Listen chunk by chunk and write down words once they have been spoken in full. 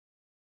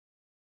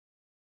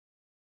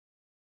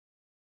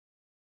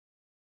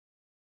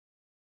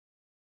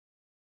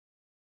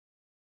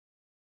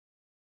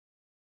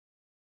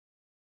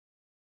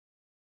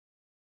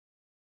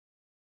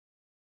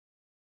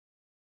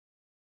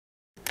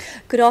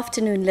Good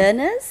afternoon,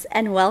 learners,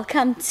 and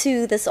welcome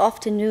to this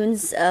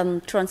afternoon's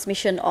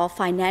transmission of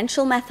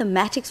Financial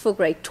Mathematics for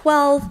Grade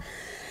 12.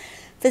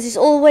 This is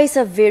always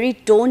a very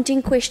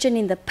daunting question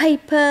in the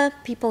paper.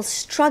 People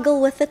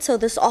struggle with it, so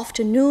this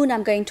afternoon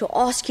I'm going to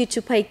ask you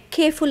to pay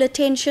careful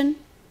attention,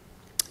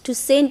 to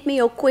send me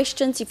your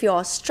questions if you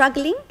are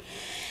struggling,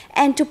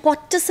 and to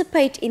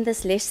participate in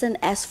this lesson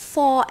as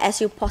far as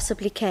you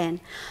possibly can.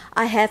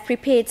 I have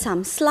prepared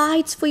some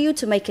slides for you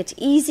to make it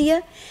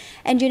easier.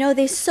 And you know,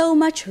 there's so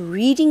much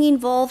reading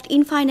involved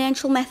in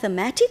financial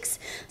mathematics,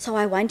 so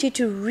I want you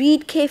to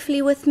read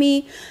carefully with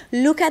me,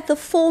 look at the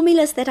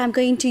formulas that I'm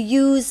going to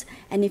use,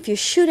 and if you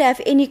should have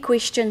any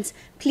questions,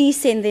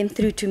 please send them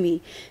through to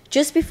me.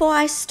 Just before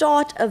I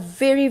start, a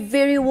very,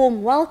 very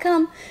warm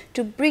welcome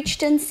to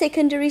Bridgeton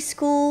Secondary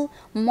School,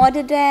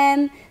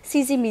 Moderdam,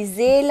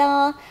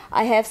 Sizimizela.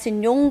 I have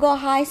Sinyonga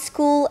High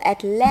School,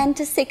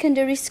 Atlanta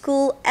Secondary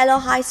School, Ella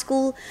High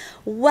School.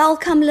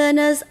 Welcome,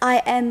 learners.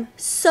 I am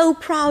so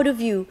proud of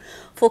you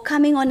for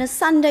coming on a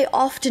Sunday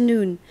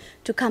afternoon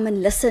to come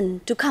and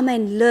listen, to come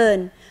and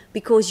learn,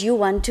 because you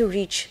want to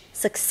reach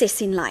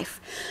success in life.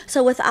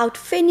 So without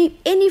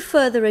any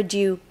further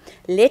ado,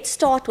 let's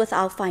start with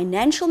our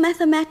financial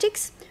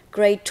mathematics,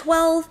 grade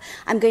 12.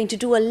 I'm going to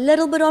do a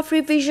little bit of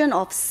revision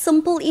of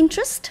simple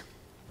interest.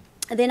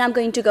 Then I'm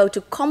going to go to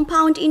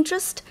compound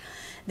interest.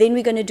 Then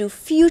we're going to do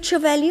future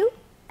value.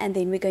 And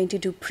then we're going to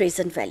do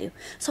present value.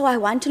 So I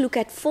want to look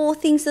at 4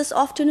 things this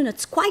afternoon.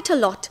 It's quite a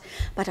lot,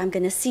 but I'm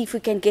going to see if we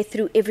can get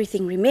through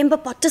everything. Remember,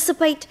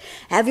 participate,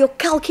 have your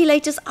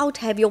calculators out,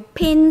 have your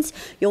pens,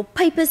 your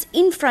papers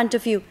in front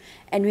of you,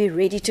 and we're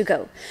ready to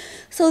go.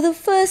 So the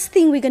first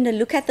thing we're going to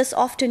look at this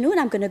afternoon,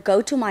 I'm going to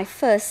go to my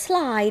first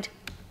slide,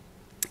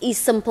 is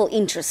simple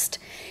interest.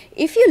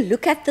 If you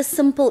look at the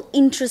simple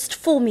interest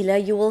formula,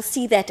 you will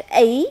see that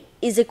A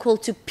is equal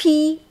to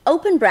P,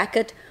 open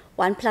bracket,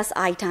 1 plus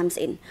I times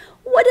N.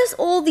 What does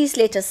all these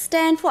letters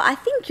stand for? I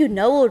think you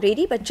know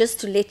already, but just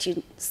to let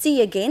you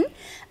see again,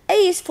 A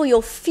is for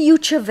your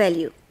future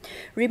value.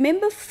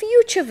 Remember,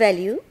 future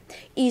value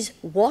is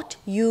what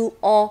you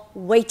are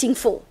waiting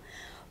for.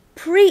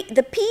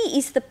 The P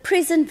is the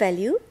present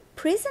value.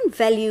 Present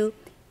value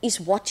is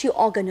what you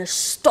are going to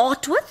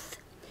start with.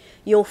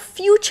 Your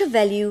future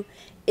value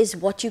is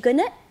what you're going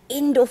to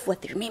end off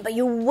with. Remember,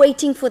 you're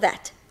waiting for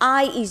that.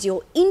 I is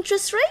your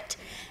interest rate,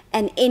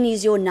 and N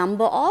is your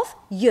number of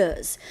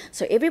years.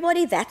 So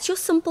everybody, that's your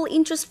simple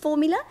interest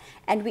formula,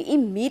 and we're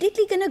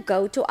immediately going to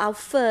go to our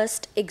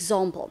first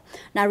example.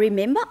 Now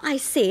remember, I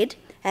said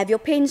have your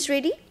pens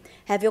ready,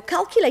 have your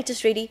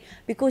calculators ready,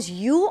 because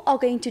you are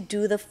going to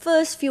do the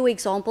first few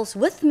examples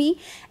with me,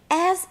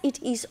 as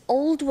it is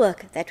old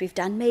work that we've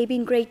done maybe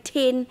in grade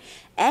 10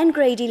 and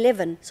grade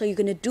 11. So you're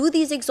going to do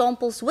these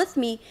examples with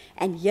me,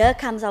 and here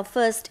comes our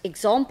first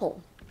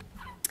example.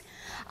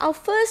 Our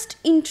first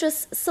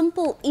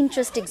simple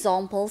interest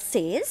example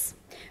says,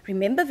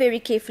 remember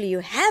very carefully, you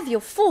have your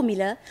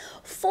formula,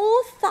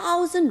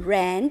 4,000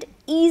 Rand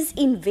is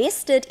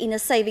invested in a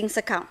savings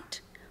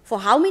account. For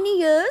how many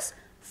years?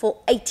 For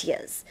 8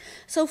 years.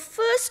 So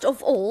first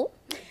of all,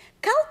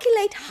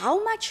 calculate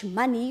how much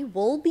money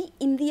will be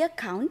in the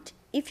account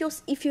if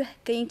you're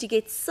going to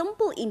get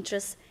simple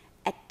interest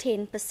at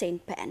 10%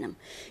 per annum.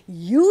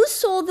 You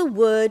saw the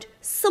word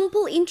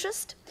simple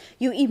interest.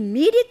 You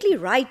immediately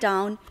write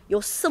down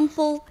your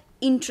simple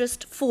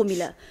interest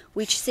formula,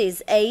 which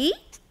says A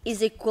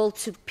is equal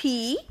to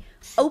P,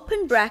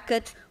 open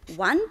bracket,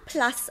 1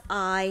 plus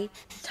I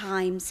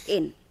times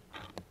N.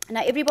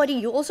 Now everybody,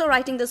 you're also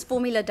writing this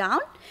formula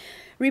down.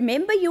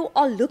 Remember, you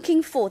are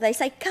looking for, they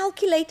say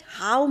calculate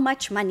how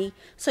much money.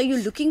 So you're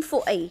looking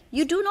for A.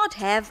 You do not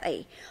have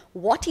A.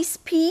 What is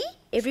P?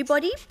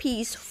 Everybody,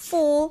 P is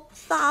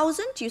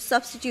 4,000. You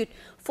substitute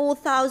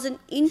 4,000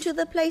 into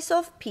the place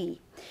of P.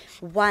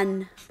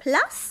 1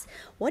 plus,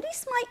 what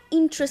is my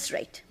interest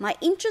rate? My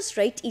interest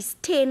rate is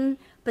 10%.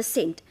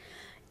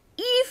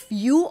 If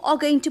you are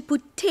going to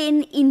put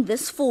 10 in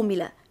this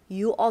formula,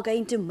 you are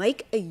going to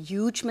make a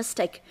huge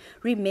mistake.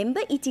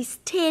 Remember, it is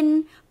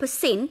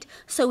 10%,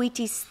 so it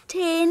is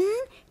 10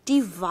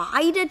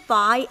 divided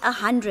by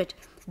 100.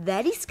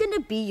 That is going to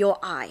be your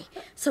I.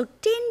 So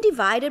 10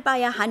 divided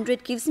by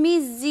 100 gives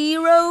me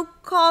 0,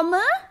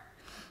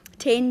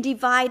 10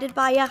 divided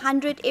by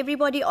 100,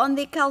 everybody on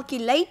their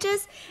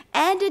calculators,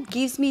 and it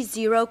gives me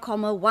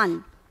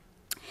 0,1.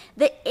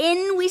 The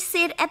N we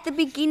said at the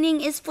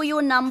beginning is for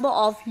your number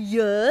of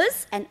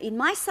years, and in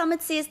my sum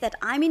it says that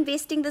I'm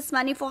investing this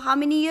money for how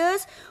many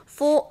years?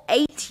 For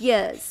 8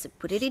 years.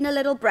 Put it in a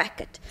little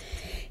bracket.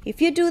 If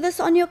you do this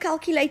on your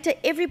calculator,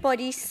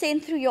 everybody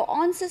send through your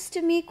answers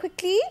to me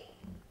quickly.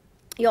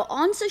 Your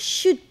answer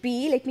should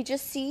be, let me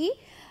just see,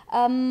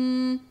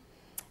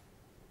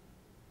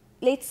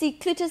 let's see,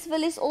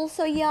 Clitusville is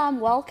also here. I'm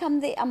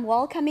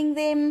welcoming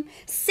them.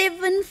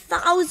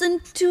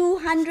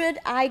 7,200.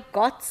 I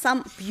got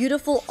some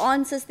beautiful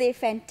answers there.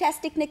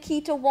 Fantastic.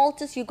 Nikita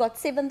Walters, you got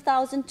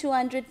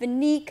 7,200.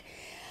 Vanique.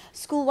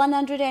 School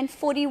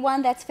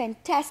 141, that's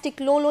fantastic.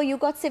 Lolo, you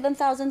got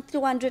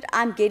 7,200.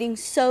 I'm getting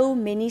so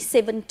many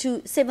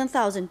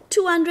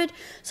 7,200.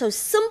 So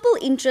simple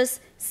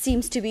interest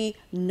seems to be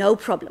no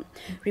problem.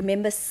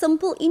 Remember,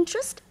 simple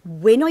interest.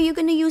 When are you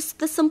going to use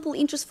the simple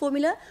interest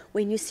formula?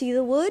 When you see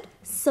the word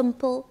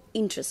simple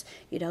interest.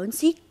 You don't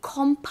see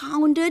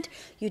compounded.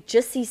 You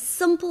just see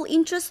simple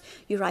interest.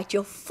 You write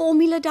your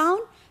formula down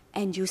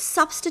and you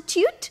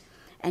substitute.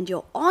 And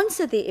your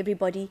answer there,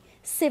 everybody,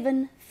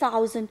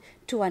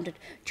 7,200.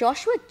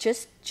 Joshua,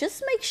 just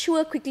make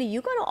sure quickly.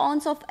 You got an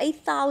answer of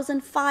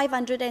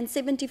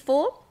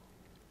 8,574.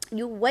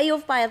 You're way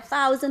off by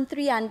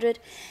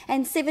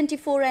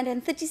 1,374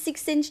 and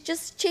 36 cents.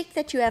 Just check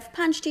that you have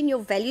punched in your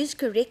values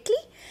correctly,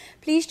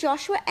 please,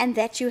 Joshua, and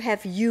that you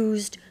have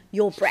used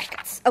your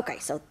brackets. Okay,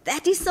 so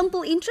that is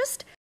simple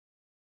interest.